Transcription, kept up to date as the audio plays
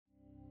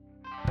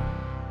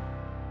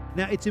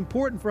Now, it's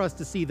important for us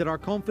to see that our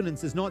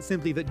confidence is not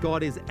simply that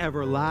God is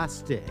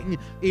everlasting.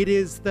 It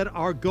is that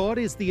our God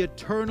is the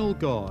eternal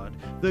God,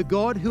 the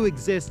God who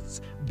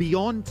exists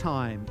beyond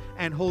time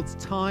and holds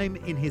time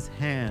in his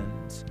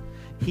hand.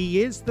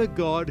 He is the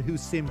God who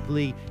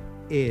simply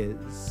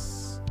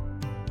is.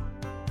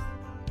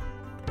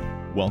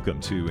 Welcome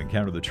to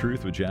Encounter the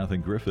Truth with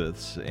Jonathan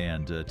Griffiths,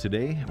 and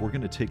today we're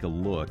going to take a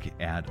look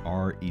at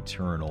our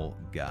eternal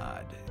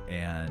God.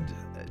 And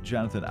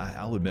Jonathan,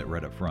 I'll admit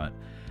right up front,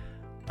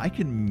 I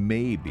can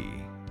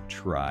maybe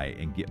try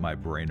and get my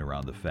brain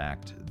around the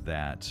fact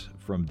that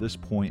from this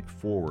point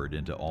forward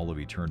into all of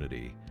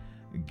eternity,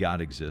 God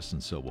exists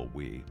and so will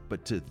we.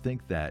 But to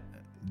think that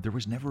there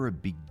was never a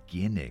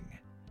beginning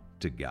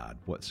to God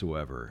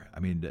whatsoever,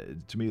 I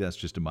mean, to me, that's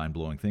just a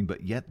mind-blowing thing,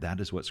 but yet that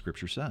is what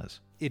Scripture says.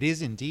 It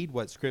is indeed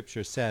what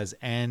Scripture says,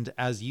 and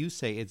as you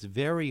say, it's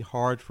very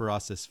hard for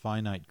us as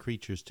finite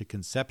creatures to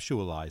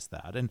conceptualize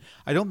that, and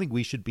I don't think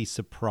we should be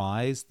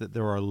surprised that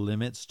there are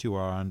limits to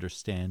our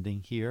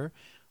understanding here.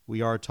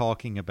 We are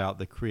talking about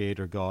the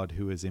Creator God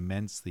who is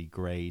immensely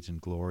great and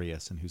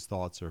glorious and whose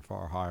thoughts are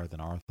far higher than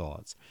our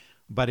thoughts.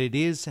 But it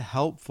is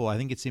helpful, I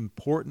think it's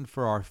important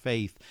for our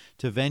faith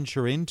to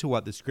venture into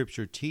what the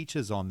Scripture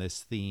teaches on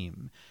this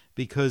theme,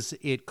 because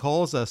it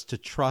calls us to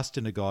trust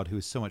in a God who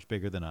is so much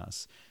bigger than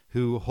us,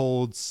 who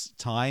holds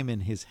time in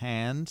his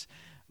hand,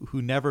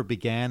 who never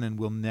began and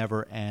will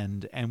never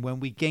end. And when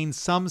we gain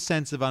some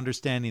sense of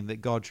understanding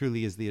that God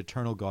truly is the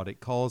eternal God,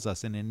 it calls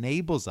us and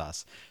enables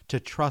us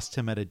to trust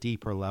him at a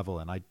deeper level.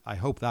 And I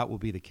hope that will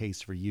be the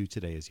case for you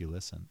today as you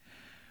listen.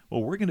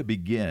 Well, we're going to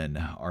begin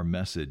our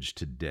message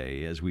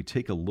today as we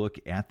take a look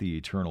at the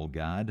eternal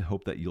God.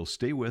 Hope that you'll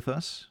stay with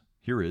us.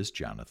 Here is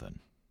Jonathan.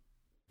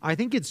 I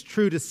think it's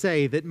true to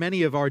say that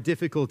many of our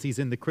difficulties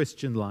in the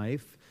Christian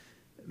life,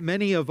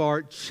 many of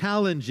our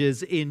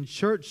challenges in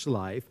church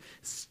life,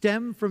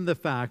 stem from the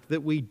fact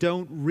that we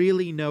don't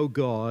really know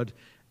God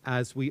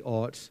as we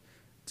ought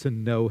to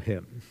know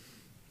him.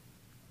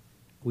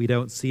 We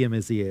don't see him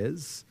as he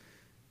is.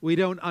 We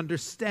don't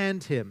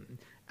understand him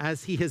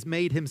as he has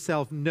made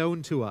himself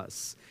known to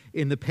us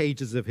in the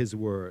pages of his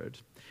word.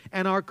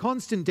 And our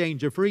constant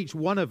danger for each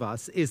one of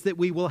us is that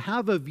we will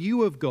have a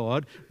view of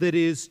God that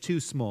is too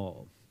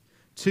small,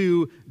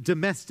 too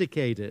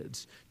domesticated,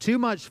 too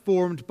much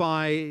formed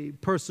by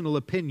personal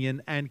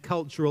opinion and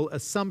cultural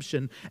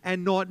assumption,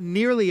 and not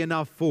nearly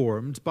enough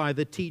formed by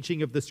the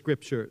teaching of the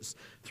Scriptures,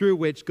 through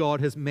which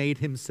God has made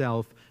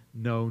himself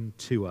known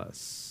to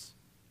us.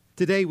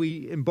 Today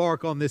we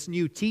embark on this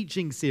new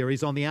teaching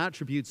series on the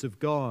attributes of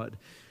God.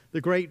 The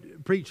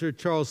great preacher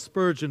Charles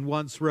Spurgeon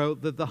once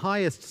wrote that the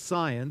highest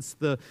science,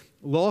 the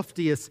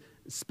loftiest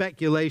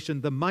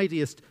speculation, the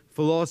mightiest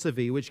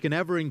philosophy which can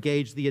ever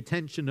engage the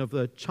attention of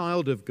the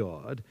child of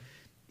God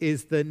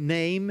is the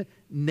name,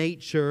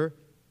 nature,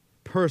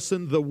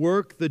 person, the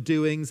work, the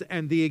doings,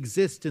 and the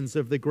existence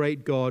of the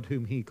great God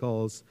whom he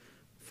calls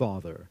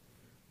Father.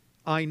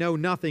 I know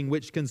nothing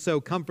which can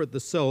so comfort the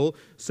soul,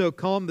 so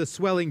calm the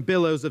swelling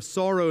billows of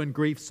sorrow and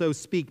grief, so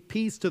speak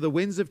peace to the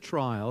winds of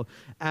trial,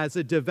 as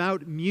a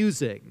devout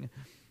musing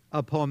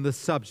upon the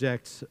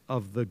subject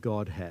of the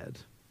Godhead.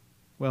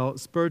 Well,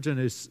 Spurgeon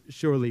is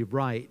surely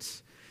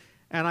right.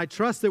 And I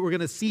trust that we're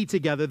going to see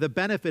together the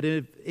benefit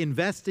of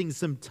investing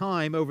some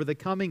time over the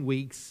coming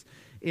weeks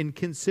in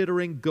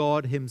considering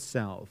God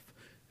himself,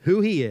 who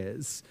he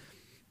is,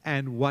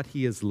 and what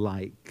he is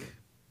like.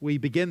 We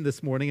begin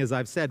this morning, as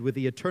I've said, with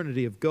the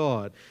eternity of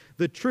God,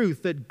 the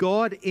truth that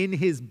God in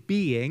his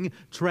being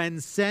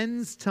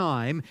transcends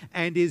time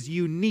and is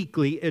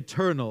uniquely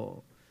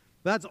eternal.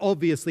 That's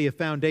obviously a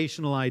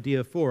foundational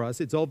idea for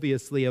us. It's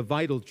obviously a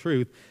vital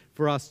truth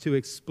for us to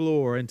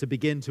explore and to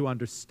begin to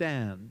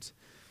understand.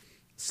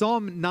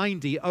 Psalm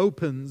 90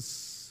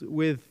 opens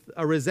with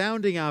a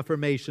resounding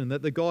affirmation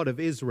that the God of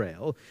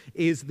Israel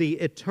is the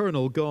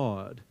eternal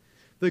God.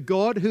 The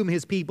God whom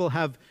his people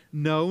have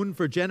known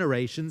for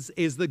generations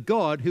is the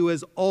God who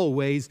has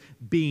always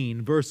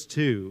been. Verse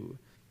 2,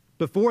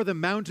 before the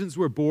mountains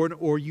were born,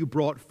 or you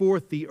brought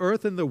forth the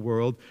earth and the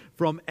world,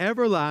 from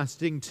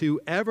everlasting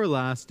to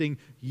everlasting,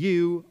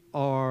 you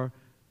are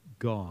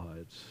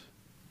God.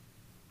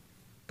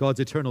 God's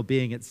eternal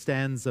being, it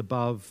stands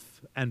above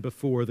and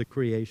before the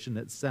creation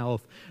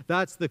itself.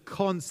 That's the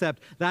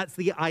concept, that's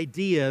the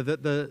idea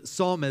that the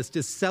psalmist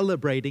is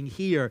celebrating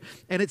here.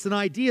 And it's an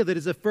idea that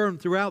is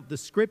affirmed throughout the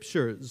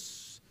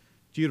Scriptures.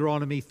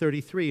 Deuteronomy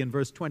 33 and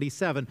verse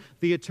 27,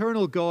 the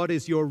eternal God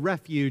is your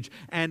refuge,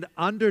 and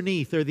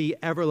underneath are the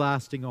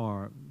everlasting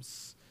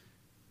arms.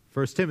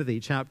 1 Timothy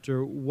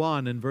chapter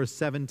 1 and verse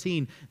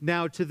 17,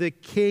 now to the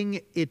King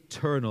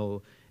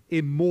eternal,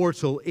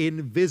 immortal,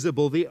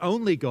 invisible, the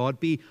only God,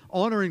 be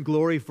honor and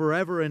glory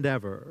forever and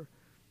ever.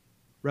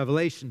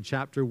 Revelation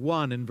chapter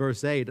 1 and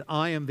verse 8,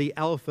 I am the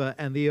Alpha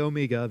and the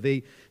Omega,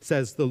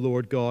 says the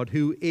Lord God,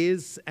 who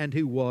is and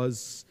who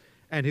was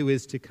and who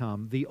is to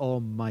come, the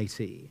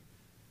Almighty.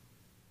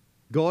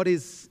 God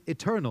is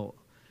eternal.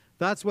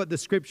 That's what the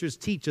Scriptures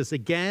teach us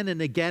again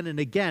and again and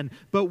again.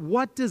 But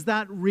what does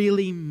that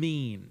really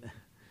mean?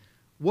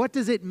 What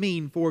does it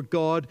mean for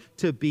God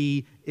to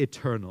be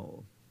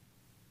eternal?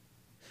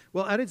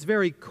 Well, at its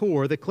very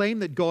core, the claim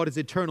that God is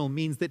eternal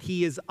means that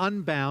he is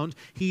unbound,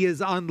 he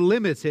is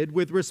unlimited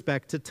with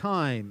respect to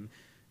time.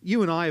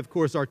 You and I, of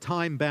course, are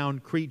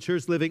time-bound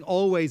creatures living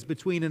always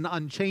between an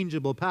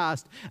unchangeable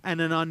past and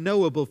an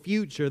unknowable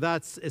future.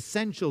 That's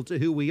essential to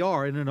who we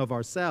are in and of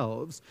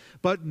ourselves,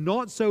 but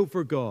not so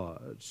for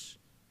God.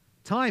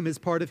 Time is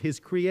part of his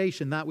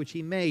creation, that which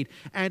he made,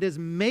 and as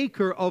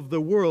maker of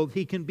the world,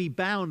 he can be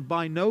bound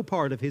by no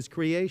part of his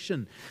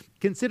creation.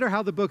 Consider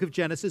how the book of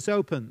Genesis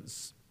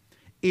opens.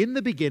 In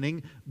the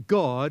beginning,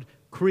 God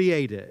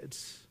created.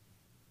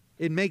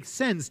 It makes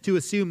sense to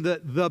assume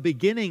that the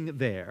beginning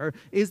there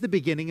is the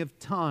beginning of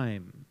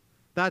time.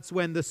 That's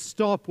when the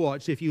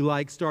stopwatch, if you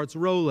like, starts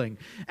rolling.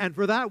 And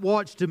for that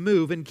watch to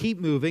move and keep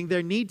moving,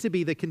 there need to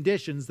be the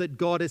conditions that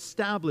God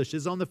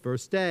establishes on the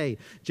first day.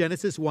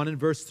 Genesis 1 and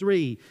verse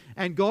 3.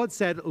 And God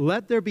said,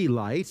 "Let there be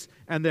light,"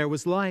 and there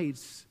was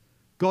light.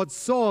 God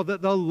saw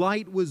that the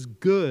light was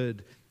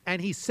good,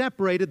 and he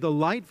separated the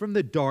light from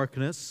the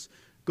darkness.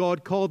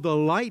 God called the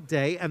light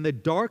day, and the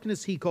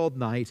darkness he called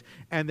night,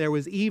 and there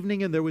was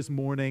evening and there was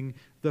morning,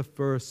 the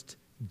first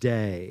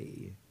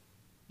day.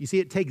 You see,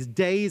 it takes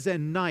days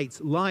and nights,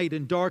 light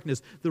and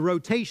darkness, the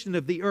rotation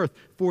of the earth,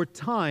 for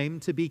time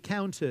to be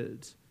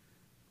counted.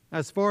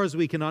 As far as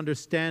we can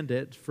understand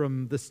it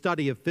from the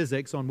study of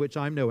physics, on which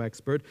I'm no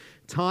expert,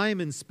 time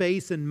and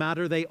space and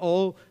matter, they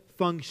all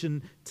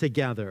function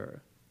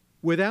together.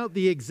 Without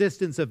the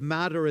existence of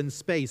matter and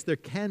space, there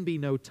can be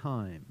no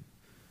time.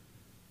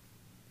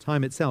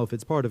 Time itself,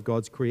 it's part of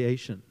God's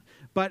creation.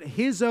 But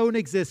his own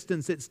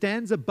existence, it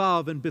stands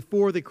above and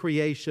before the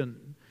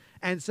creation.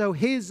 And so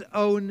his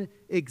own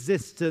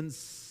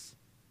existence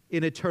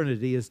in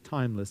eternity is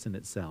timeless in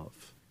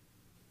itself.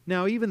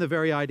 Now, even the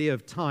very idea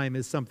of time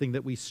is something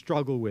that we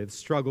struggle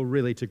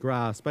really to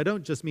grasp. I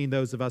don't just mean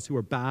those of us who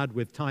are bad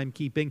with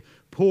timekeeping,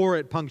 poor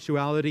at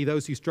punctuality,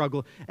 those who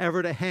struggle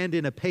ever to hand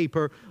in a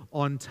paper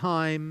on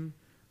time,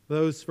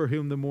 those for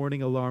whom the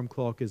morning alarm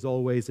clock is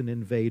always an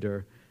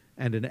invader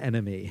and an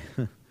enemy.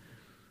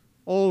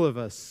 All of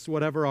us,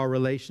 whatever our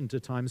relation to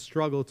time,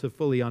 struggle to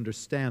fully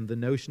understand the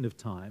notion of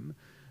time.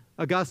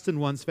 Augustine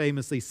once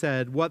famously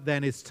said, "What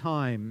then is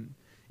time?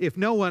 If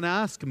no one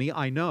asks me,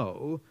 I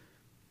know.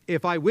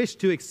 If I wish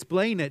to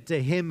explain it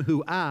to him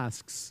who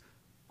asks,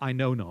 I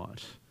know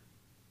not."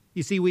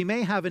 You see, we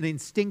may have an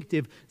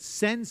instinctive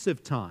sense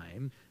of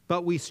time,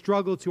 but we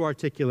struggle to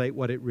articulate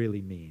what it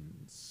really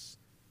means.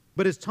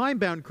 But as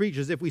time-bound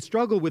creatures, if we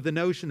struggle with the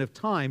notion of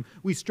time,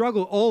 we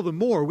struggle all the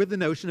more with the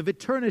notion of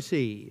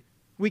eternity.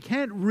 We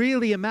can't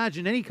really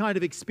imagine any kind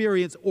of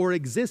experience or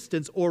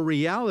existence or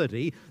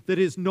reality that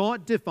is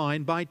not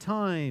defined by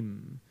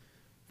time.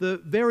 The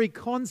very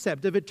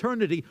concept of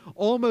eternity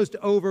almost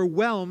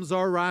overwhelms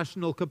our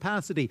rational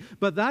capacity.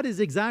 But that is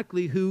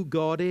exactly who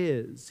God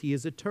is. He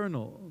is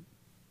eternal.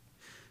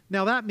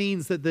 Now that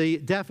means that the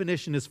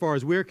definition, as far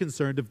as we're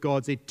concerned, of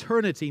God's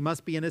eternity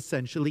must be an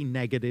essentially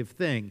negative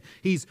thing.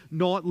 He's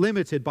not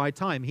limited by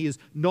time. He is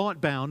not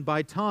bound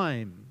by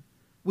time.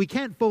 We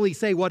can't fully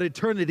say what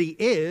eternity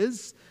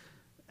is,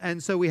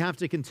 and so we have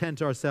to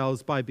content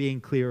ourselves by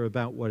being clear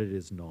about what it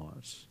is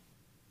not.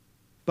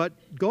 But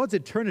God's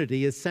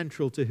eternity is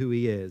central to who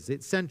he is.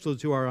 It's central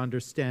to our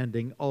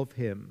understanding of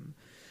him.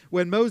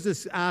 When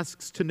Moses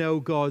asks to know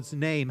God's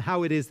name,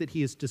 how it is that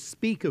he is to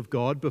speak of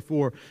God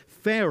before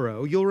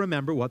Pharaoh, you'll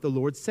remember what the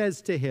Lord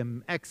says to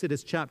him.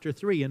 Exodus chapter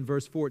 3 and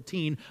verse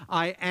 14,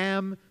 "I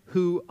am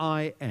who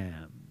I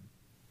am."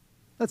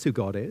 That's who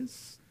God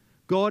is.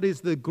 God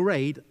is the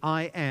great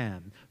I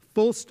am.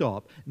 Full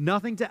stop.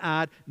 Nothing to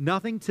add,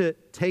 nothing to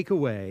take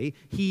away.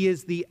 He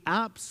is the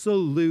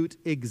absolute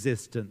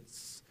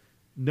existence.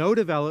 No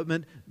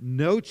development,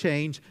 no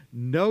change,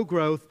 no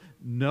growth,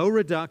 no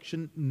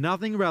reduction,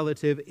 nothing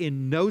relative,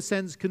 in no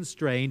sense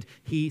constrained.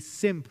 He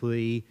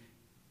simply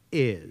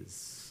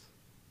is.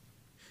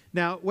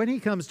 Now, when he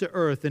comes to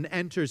earth and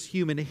enters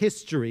human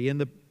history in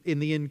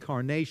the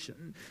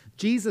incarnation,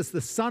 Jesus,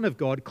 the Son of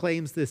God,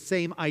 claims this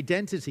same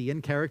identity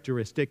and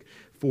characteristic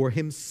for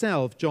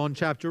himself. John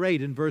chapter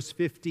 8 and verse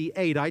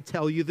 58, "I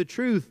tell you the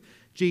truth,"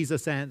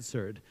 Jesus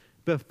answered,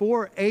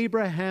 "before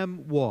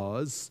Abraham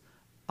was,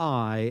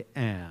 I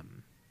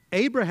am."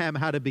 Abraham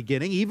had a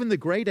beginning, even the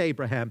great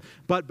Abraham,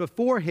 but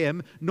before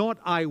him, not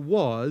I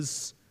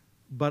was,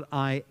 but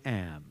I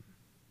am.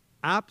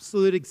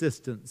 Absolute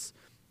existence,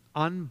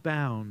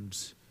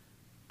 unbound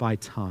by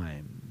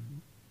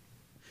time.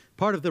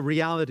 Part of the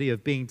reality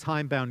of being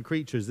time-bound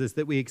creatures is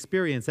that we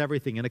experience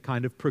everything in a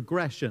kind of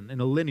progression, in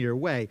a linear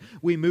way.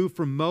 We move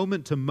from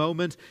moment to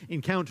moment,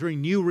 encountering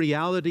new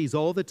realities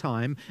all the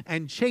time,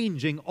 and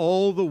changing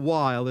all the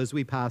while as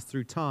we pass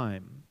through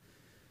time.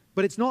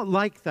 But it's not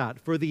like that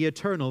for the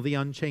eternal, the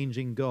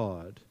unchanging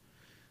God.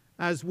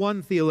 As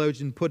one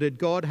theologian put it,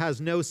 God has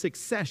no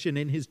succession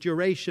in his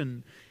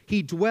duration.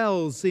 He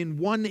dwells in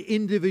one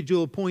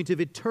individual point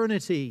of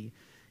eternity.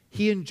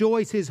 He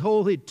enjoys his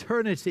whole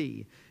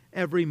eternity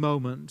every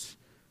moment.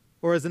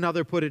 Or as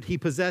another put it, he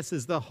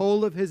possesses the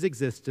whole of his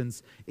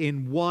existence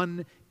in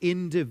one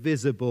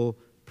indivisible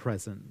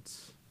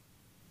present.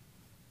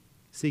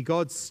 See,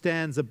 God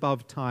stands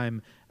above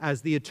time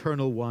as the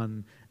eternal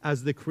one,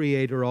 as the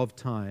creator of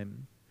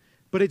time.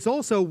 But it's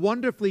also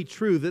wonderfully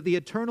true that the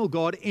eternal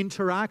God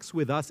interacts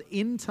with us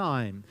in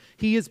time.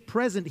 He is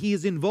present, he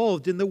is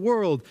involved in the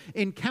world,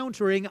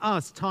 encountering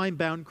us,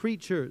 time-bound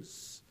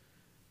creatures.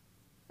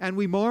 And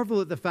we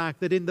marvel at the fact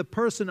that in the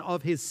person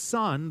of his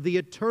Son, the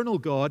eternal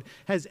God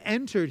has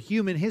entered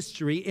human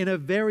history in a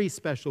very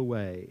special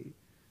way.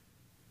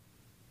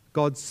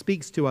 God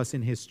speaks to us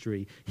in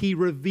history. He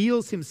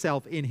reveals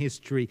himself in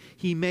history.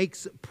 He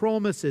makes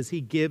promises.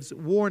 He gives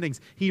warnings.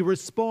 He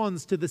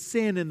responds to the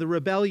sin and the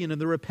rebellion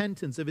and the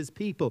repentance of his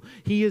people.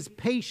 He is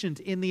patient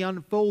in the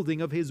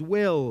unfolding of his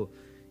will.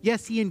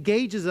 Yes, he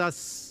engages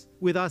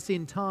with us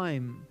in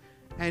time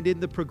and in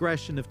the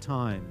progression of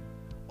time.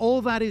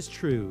 All that is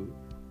true.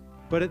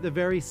 But at the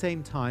very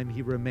same time,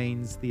 he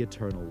remains the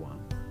eternal one.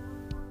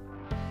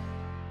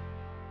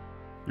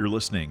 You're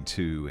listening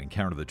to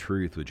Encounter the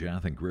Truth with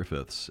Jonathan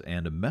Griffiths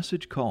and a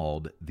message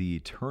called The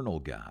Eternal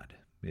God.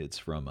 It's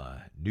from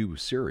a new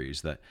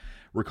series that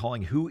we're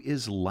calling Who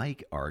is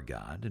Like Our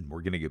God? And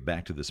we're going to get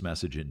back to this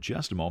message in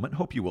just a moment.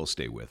 Hope you will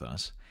stay with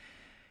us.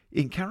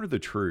 Encounter the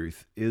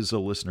Truth is a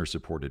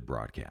listener-supported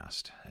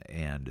broadcast,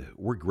 and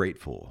we're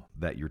grateful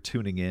that you're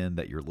tuning in,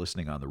 that you're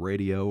listening on the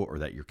radio, or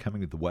that you're coming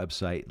to the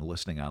website and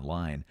listening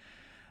online.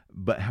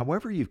 But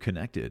however you've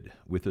connected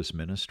with this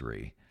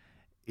ministry,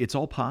 it's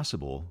all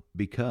possible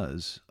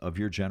because of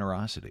your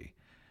generosity.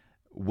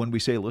 When we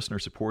say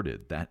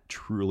listener-supported, that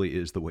truly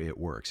is the way it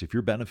works. If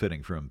you're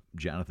benefiting from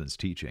Jonathan's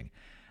teaching,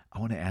 I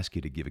want to ask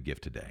you to give a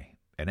gift today.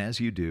 And as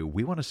you do,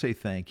 we want to say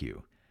thank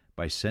you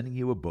by sending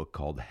you a book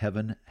called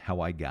Heaven, How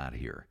I Got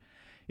Here.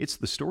 It's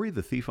the story of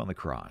the thief on the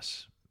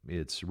cross.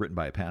 It's written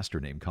by a pastor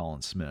named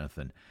Colin Smith,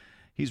 and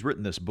he's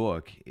written this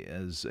book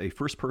as a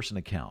first-person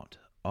account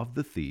of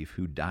the thief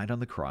who died on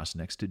the cross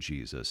next to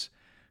Jesus,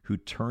 who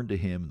turned to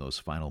him in those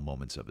final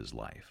moments of his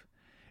life.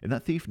 And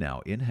that thief now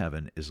in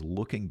heaven is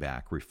looking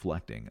back,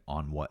 reflecting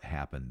on what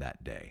happened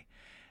that day,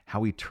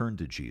 how he turned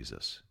to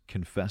Jesus,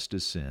 confessed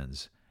his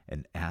sins,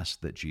 and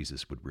asked that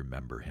Jesus would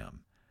remember him.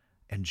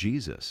 And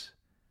Jesus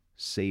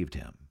saved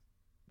him.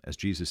 As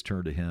Jesus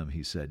turned to him,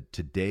 he said,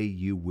 "Today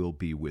you will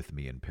be with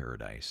me in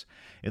paradise."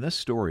 And this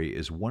story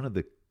is one of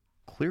the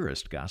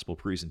clearest gospel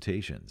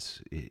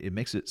presentations. It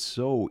makes it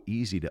so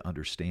easy to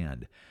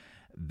understand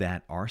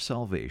that our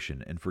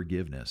salvation and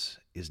forgiveness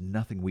is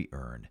nothing we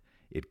earn.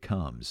 It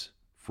comes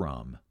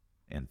from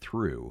and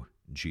through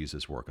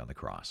Jesus' work on the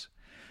cross.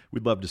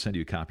 We'd love to send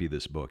you a copy of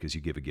this book as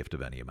you give a gift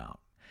of any amount.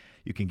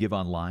 You can give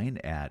online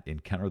at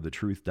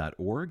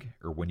encounterthetruth.org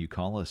or when you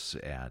call us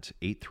at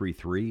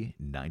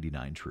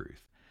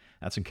 833-99-TRUTH.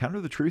 That's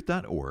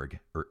encounterthetruth.org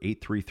or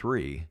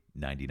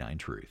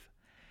 833-99-TRUTH.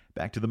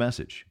 Back to the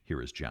message.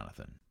 Here is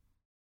Jonathan.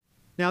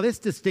 Now, this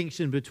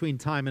distinction between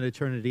time and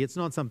eternity, it's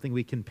not something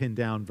we can pin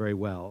down very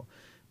well.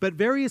 But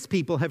various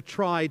people have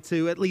tried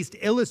to at least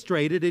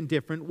illustrate it in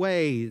different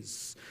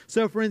ways.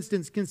 So, for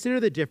instance, consider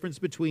the difference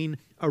between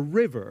a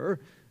river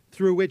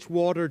through which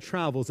water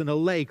travels and a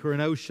lake or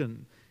an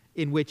ocean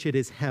in which it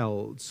is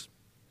held.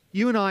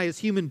 You and I, as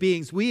human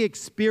beings, we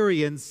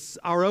experience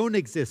our own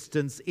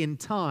existence in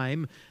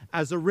time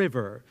as a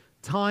river.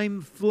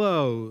 Time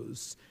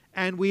flows,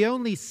 and we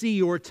only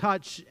see or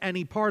touch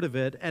any part of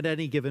it at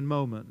any given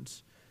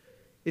moment.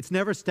 It's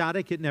never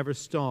static, it never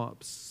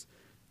stops.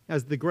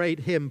 As the great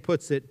hymn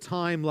puts it,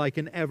 time like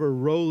an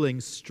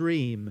ever-rolling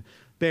stream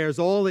bears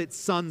all its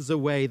sons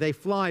away. They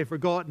fly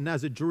forgotten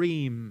as a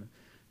dream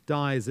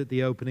dies at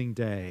the opening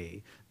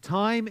day.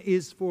 Time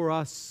is for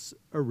us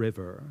a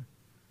river.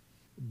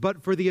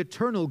 But for the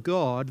eternal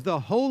God,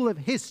 the whole of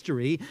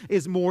history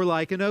is more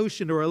like an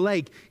ocean or a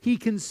lake. He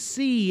can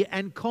see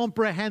and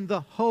comprehend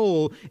the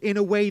whole in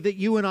a way that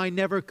you and I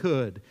never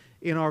could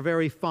in our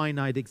very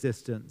finite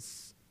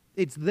existence.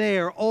 It's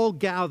there, all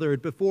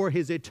gathered before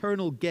his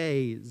eternal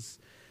gaze.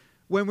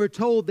 When we're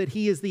told that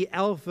he is the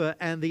Alpha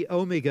and the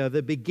Omega,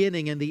 the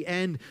beginning and the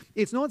end,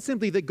 it's not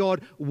simply that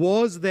God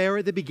was there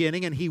at the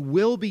beginning and he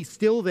will be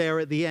still there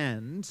at the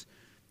end.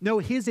 No,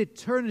 his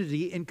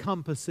eternity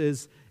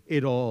encompasses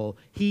it all.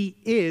 He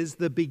is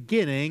the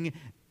beginning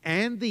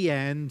and the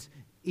end,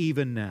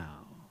 even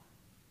now.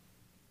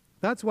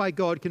 That's why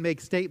God can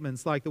make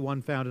statements like the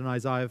one found in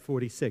Isaiah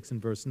 46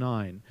 and verse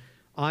 9.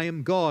 I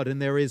am God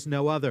and there is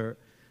no other.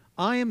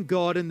 I am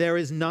God and there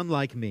is none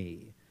like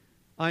me.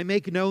 I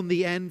make known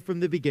the end from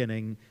the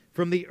beginning,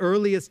 from the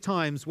earliest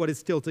times what is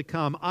still to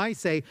come. I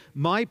say,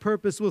 my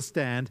purpose will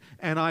stand,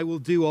 and I will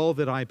do all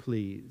that I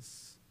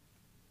please.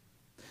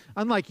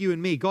 Unlike you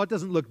and me, God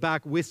doesn't look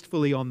back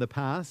wistfully on the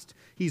past.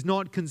 He's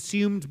not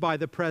consumed by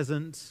the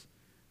present.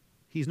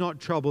 He's not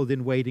troubled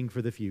in waiting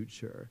for the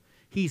future.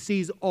 He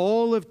sees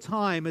all of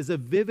time as a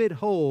vivid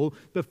whole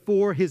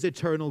before his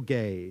eternal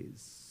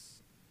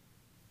gaze.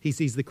 He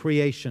sees the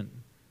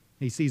creation.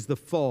 He sees the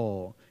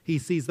fall. He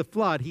sees the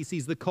flood. He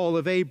sees the call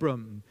of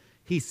Abram.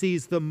 He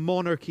sees the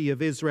monarchy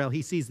of Israel.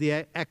 He sees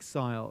the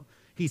exile.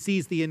 He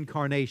sees the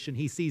Incarnation.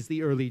 He sees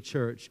the early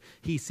church.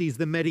 He sees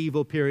the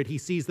medieval period. He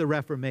sees the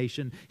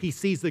Reformation. He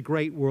sees the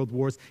great world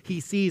wars. He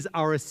sees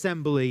our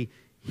assembly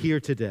here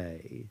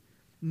today.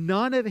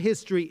 None of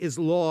history is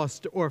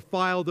lost or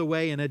filed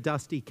away in a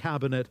dusty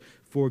cabinet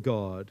for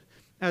God.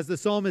 As the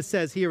psalmist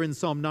says here in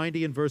Psalm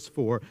 90 and verse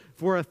 4,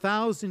 "For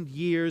 1,000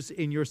 years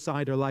in your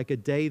sight are like a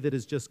day that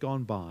has just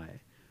gone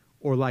by,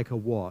 or like a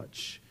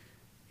watch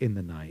in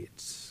the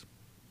night."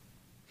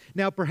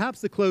 Now,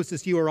 perhaps the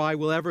closest you or I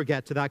will ever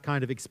get to that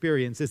kind of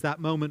experience is that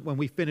moment when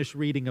we finish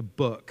reading a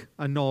book,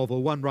 a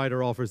novel. One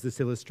writer offers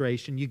this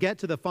illustration. You get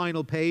to the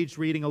final page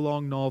reading a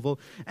long novel,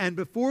 and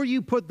before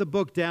you put the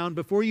book down,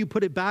 before you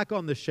put it back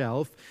on the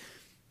shelf,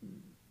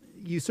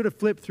 you sort of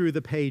flip through the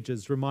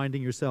pages,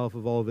 reminding yourself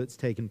of all that's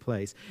taken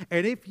place.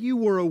 And if you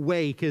were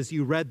awake as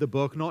you read the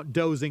book, not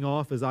dozing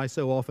off as I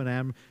so often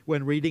am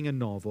when reading a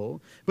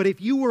novel, but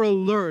if you were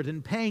alert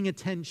and paying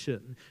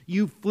attention,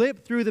 you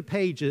flip through the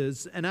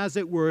pages and, as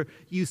it were,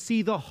 you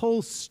see the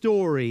whole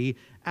story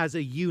as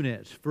a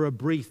unit for a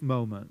brief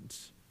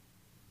moment.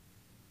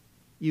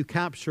 You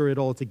capture it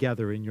all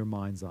together in your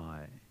mind's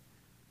eye.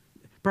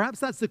 Perhaps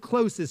that's the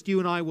closest you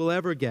and I will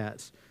ever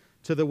get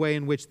to the way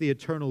in which the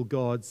eternal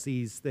God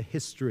sees the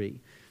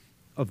history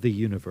of the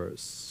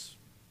universe.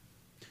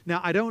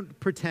 Now, I don't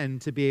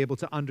pretend to be able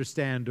to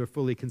understand or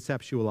fully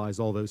conceptualize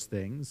all those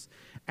things,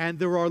 and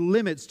there are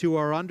limits to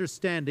our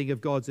understanding of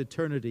God's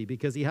eternity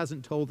because He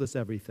hasn't told us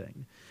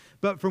everything.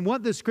 But from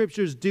what the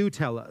Scriptures do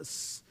tell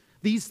us,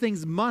 these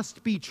things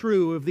must be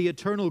true of the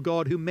eternal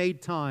God who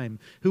made time,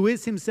 who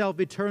is Himself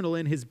eternal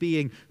in His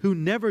being, who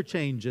never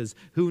changes,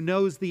 who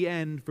knows the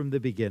end from the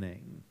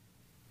beginning.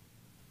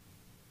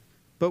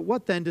 But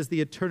what then does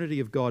the eternity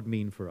of God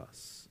mean for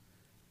us?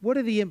 What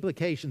are the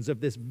implications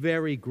of this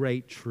very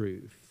great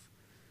truth?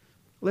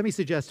 Let me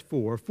suggest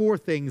four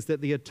things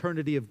that the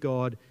eternity of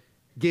God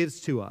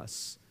gives to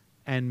us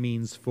and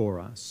means for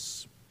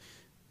us.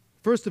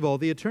 First of all,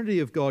 the eternity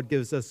of God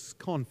gives us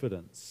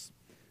confidence.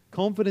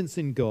 Confidence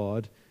in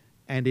God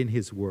and in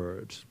His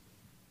Word.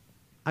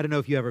 I don't know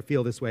if you ever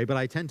feel this way, but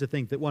I tend to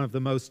think that one of the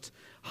most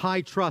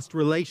high-trust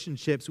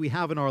relationships we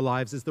have in our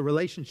lives is the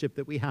relationship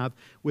that we have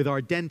with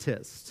our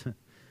dentist.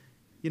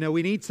 You know,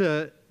 we need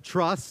to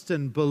trust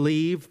and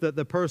believe that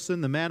the person,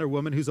 the man or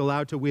woman who's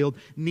allowed to wield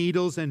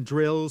needles and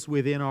drills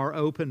within our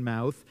open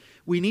mouth,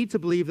 we need to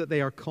believe that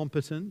they are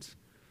competent.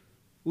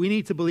 We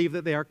need to believe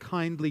that they are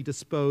kindly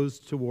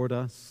disposed toward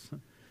us,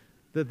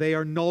 that they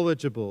are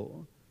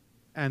knowledgeable,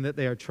 and that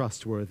they are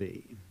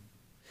trustworthy.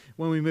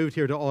 When we moved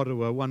here to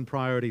Ottawa, one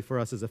priority for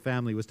us as a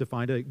family was to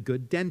find a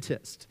good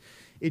dentist.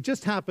 It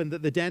just happened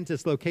that the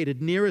dentist located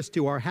nearest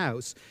to our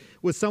house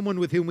was someone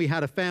with whom we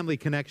had a family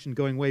connection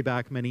going way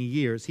back many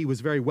years. He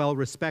was very well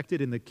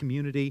respected in the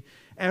community.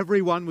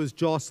 Everyone was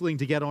jostling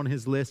to get on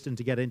his list and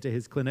to get into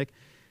his clinic.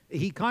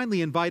 He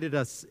kindly invited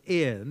us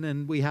in,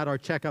 and we had our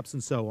checkups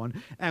and so on.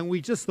 And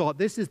we just thought,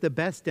 this is the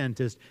best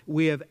dentist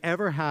we have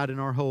ever had in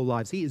our whole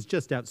lives. He is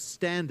just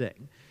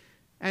outstanding.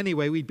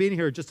 Anyway, we'd been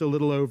here just a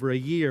little over a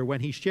year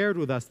when he shared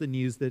with us the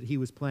news that he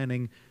was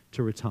planning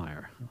to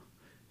retire.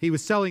 He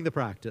was selling the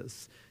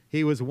practice.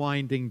 He was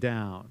winding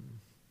down.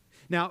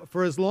 Now,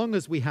 for as long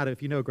as we had him,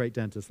 if you know a great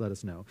dentist, let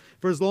us know.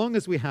 For as long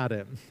as we had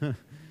him,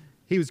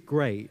 he was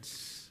great,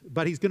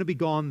 but he's going to be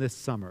gone this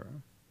summer.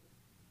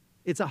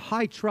 It's a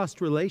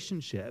high-trust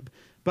relationship,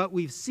 but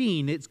we've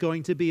seen it's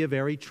going to be a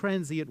very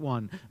transient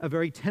one, a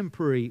very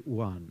temporary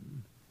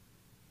one.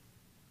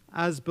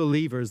 As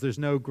believers, there's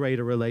no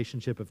greater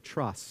relationship of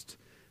trust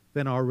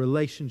than our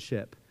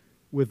relationship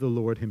with the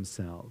Lord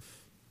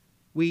Himself.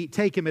 We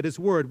take Him at His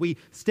word. We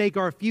stake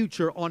our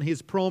future on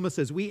His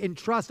promises. We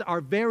entrust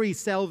our very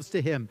selves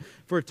to Him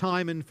for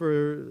time and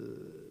for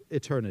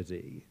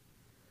eternity.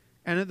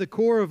 And at the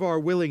core of our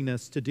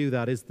willingness to do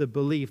that is the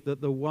belief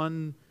that the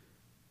one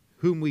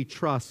whom we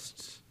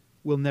trust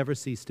will never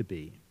cease to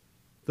be.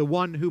 The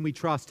one whom we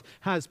trust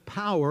has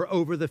power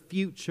over the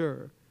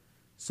future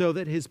so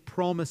that His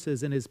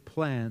promises and His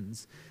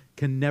plans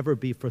can never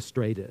be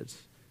frustrated,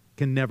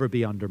 can never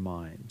be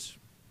undermined.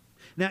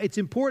 Now, it's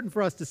important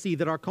for us to see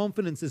that our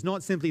confidence is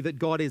not simply that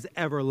God is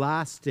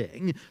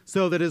everlasting,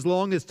 so that as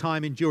long as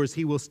time endures,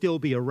 He will still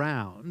be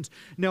around.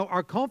 No,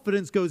 our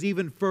confidence goes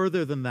even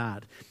further than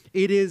that.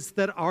 It is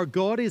that our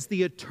God is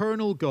the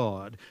eternal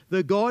God,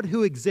 the God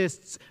who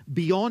exists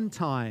beyond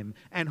time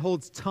and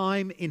holds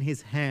time in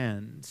His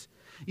hand.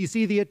 You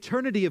see, the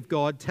eternity of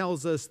God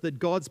tells us that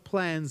God's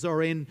plans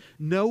are in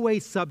no way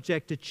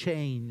subject to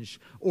change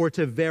or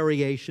to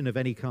variation of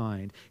any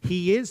kind.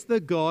 He is the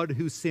God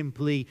who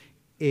simply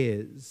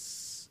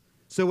is.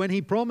 So when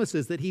He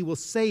promises that He will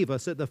save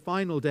us at the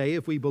final day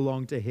if we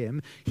belong to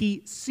Him,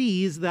 He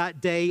sees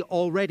that day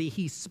already.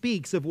 He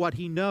speaks of what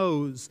He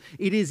knows.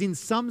 It is in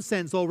some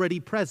sense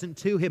already present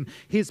to Him.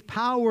 His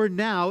power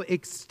now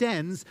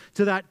extends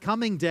to that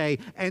coming day,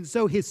 and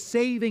so His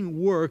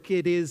saving work,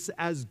 it is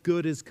as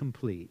good as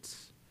complete.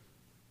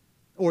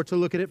 Or to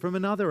look at it from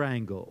another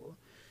angle,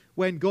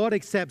 When God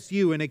accepts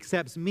you and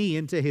accepts me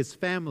into his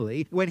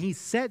family, when he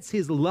sets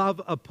his love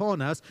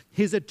upon us,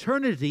 his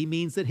eternity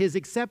means that his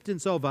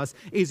acceptance of us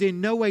is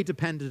in no way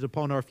dependent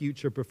upon our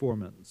future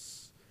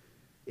performance.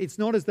 It's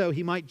not as though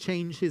he might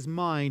change his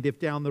mind if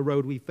down the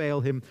road we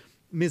fail him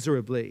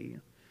miserably.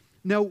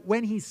 No,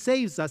 when he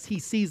saves us, he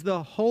sees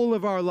the whole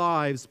of our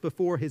lives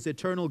before his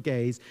eternal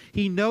gaze.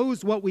 He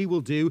knows what we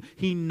will do.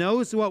 He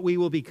knows what we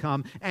will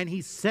become. And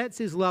he sets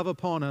his love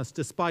upon us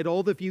despite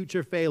all the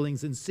future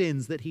failings and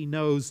sins that he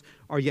knows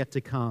are yet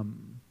to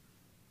come.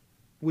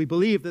 We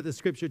believe that the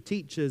Scripture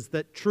teaches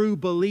that true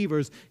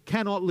believers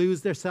cannot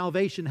lose their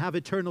salvation, have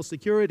eternal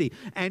security.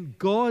 And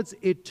God's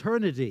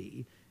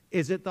eternity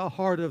is at the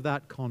heart of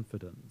that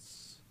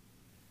confidence.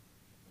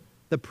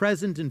 The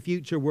present and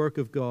future work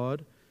of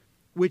God,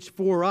 which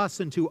for us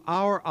and to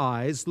our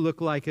eyes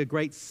look like a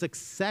great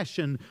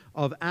succession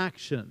of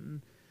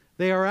action,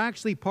 they are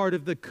actually part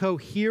of the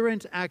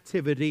coherent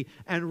activity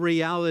and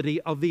reality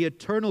of the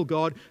eternal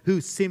God who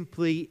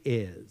simply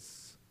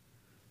is.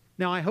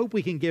 Now, I hope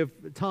we can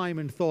give time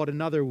and thought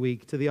another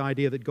week to the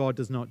idea that God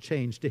does not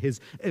change, to his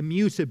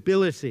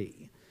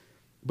immutability.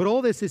 But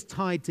all this is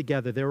tied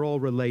together. They're all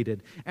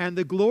related. And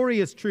the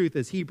glorious truth,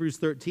 as Hebrews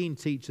 13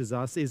 teaches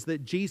us, is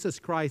that Jesus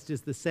Christ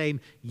is the same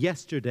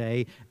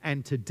yesterday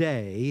and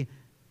today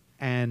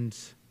and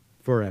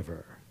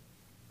forever.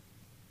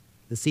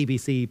 The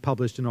CBC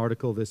published an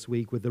article this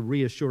week with the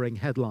reassuring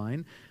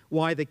headline,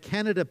 "Why the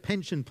Canada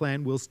Pension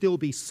Plan Will Still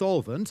Be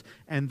Solvent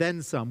and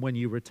Then Some When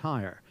You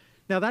Retire."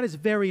 Now, that is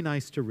very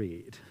nice to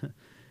read,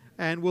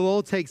 and we'll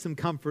all take some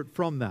comfort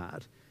from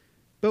that.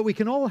 But we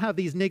can all have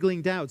these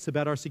niggling doubts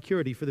about our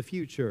security for the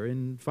future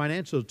in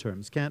financial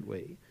terms, can't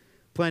we?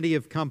 Plenty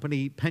of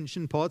company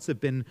pension pots have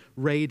been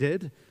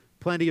raided.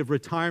 Plenty of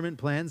retirement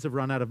plans have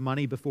run out of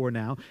money before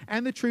now.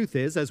 And the truth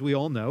is, as we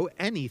all know,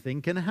 anything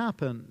can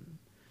happen.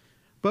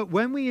 But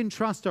when we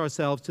entrust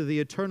ourselves to the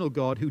eternal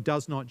God who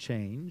does not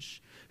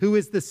change, who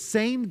is the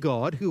same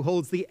God who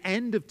holds the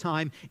end of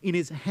time in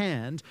his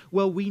hand,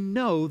 well, we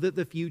know that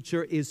the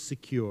future is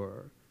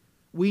secure.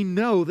 We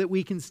know that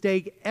we can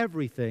stake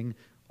everything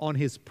on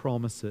his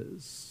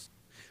promises.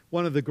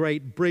 One of the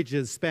great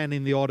bridges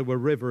spanning the Ottawa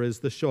River is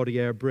the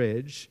Chaudière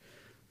Bridge.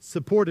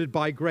 Supported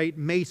by great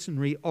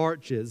masonry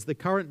arches, the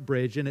current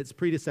bridge and its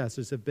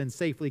predecessors have been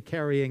safely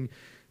carrying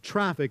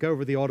traffic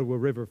over the Ottawa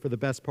River for the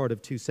best part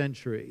of 2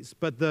 centuries.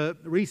 But the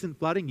recent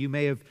flooding, you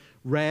may have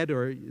read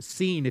or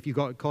seen if you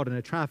got caught in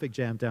a traffic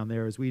jam down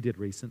there, as we did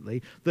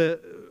recently, the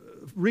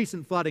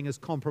recent flooding has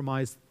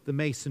compromised the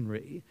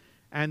masonry,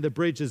 and the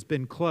bridge has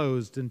been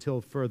closed until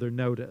further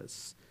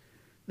notice.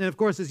 And of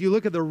course, as you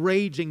look at the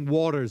raging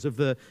waters of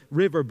the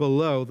river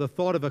below, the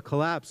thought of a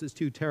collapse is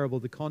too terrible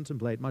to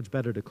contemplate. Much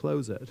better to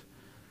close it.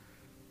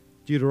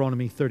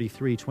 Deuteronomy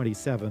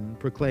 33:27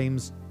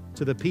 proclaims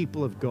to the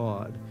people of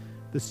God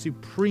the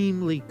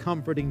supremely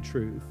comforting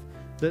truth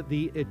that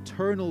the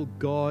eternal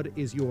God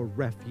is your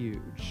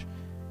refuge,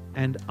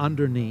 and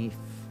underneath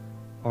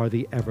are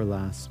the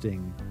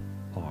everlasting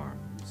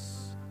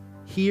arms.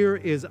 Here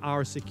is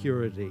our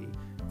security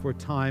for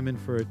time and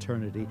for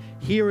eternity.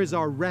 Here is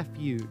our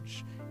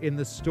refuge in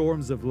the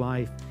storms of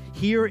life.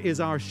 Here is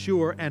our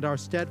sure and our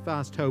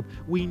steadfast hope.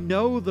 We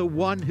know the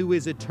one who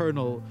is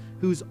eternal,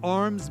 whose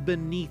arms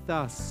beneath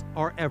us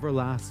are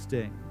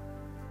everlasting.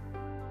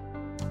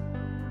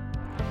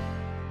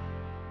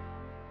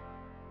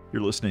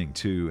 You're listening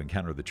to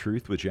Encounter the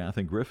Truth with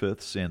Jonathan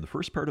Griffiths and the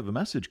first part of a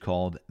message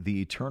called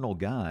The Eternal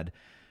God.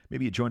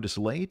 Maybe you joined us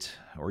late,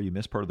 or you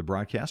missed part of the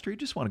broadcast, or you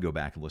just want to go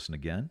back and listen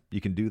again. You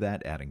can do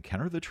that at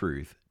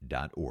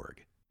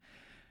encounterthetruth.org.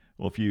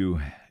 Well, if you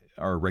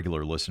are a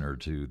regular listener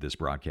to this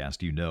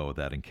broadcast, you know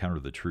that Encounter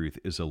the Truth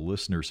is a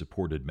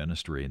listener-supported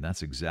ministry, and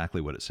that's exactly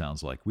what it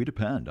sounds like. We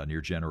depend on your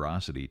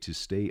generosity to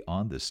stay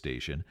on this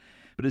station.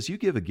 But as you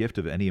give a gift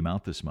of any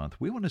amount this month,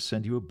 we want to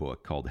send you a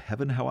book called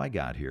Heaven, How I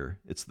Got Here.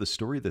 It's the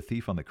story of the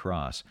thief on the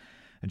cross.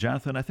 And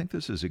Jonathan, I think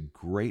this is a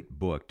great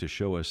book to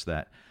show us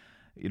that,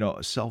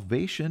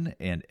 salvation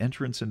and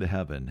entrance into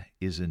heaven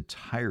is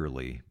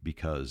entirely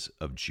because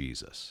of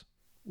Jesus.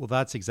 Well,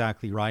 that's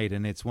exactly right,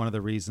 and it's one of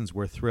the reasons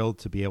we're thrilled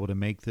to be able to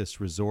make this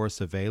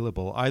resource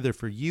available, either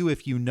for you,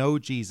 if you know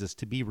Jesus,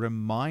 to be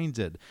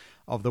reminded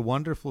of the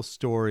wonderful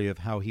story of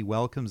how he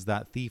welcomes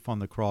that thief on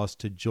the cross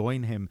to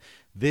join him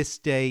this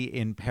day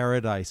in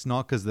paradise,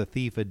 not because the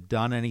thief had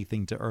done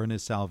anything to earn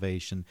his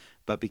salvation,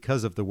 but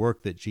because of the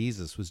work that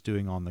Jesus was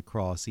doing on the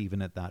cross,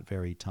 even at that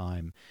very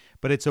time.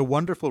 But it's a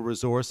wonderful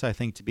resource, I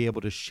think, to be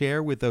able to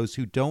share with those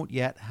who don't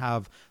yet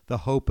have the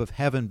hope of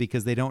heaven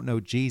because they don't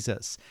know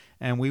Jesus.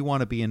 And we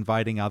want to be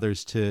inviting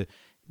others to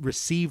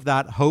receive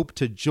that hope,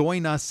 to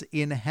join us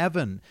in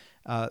heaven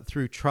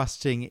through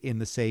trusting in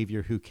the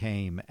Savior who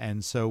came.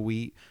 And so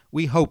we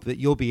hope that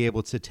you'll be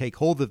able to take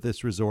hold of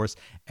this resource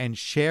and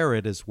share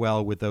it as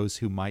well with those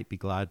who might be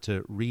glad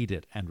to read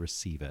it and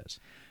receive it.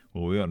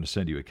 Well, we want to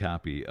send you a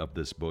copy of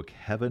this book,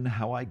 Heaven,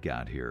 How I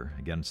Got Here.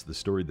 Again, it's the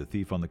story of the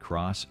thief on the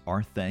cross.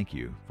 Our thank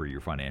you for your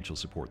financial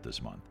support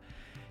this month.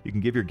 You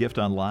can give your gift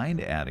online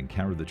at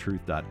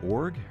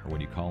encounterthetruth.org or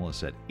when you call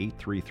us at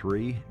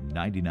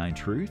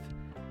 833-99-TRUTH.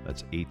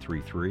 That's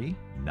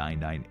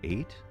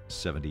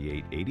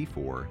 833-998-7884.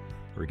 Or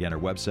again, our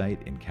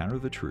website,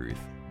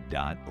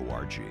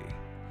 encounterthetruth.org.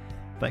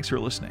 Thanks for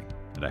listening,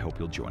 and I hope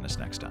you'll join us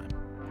next time.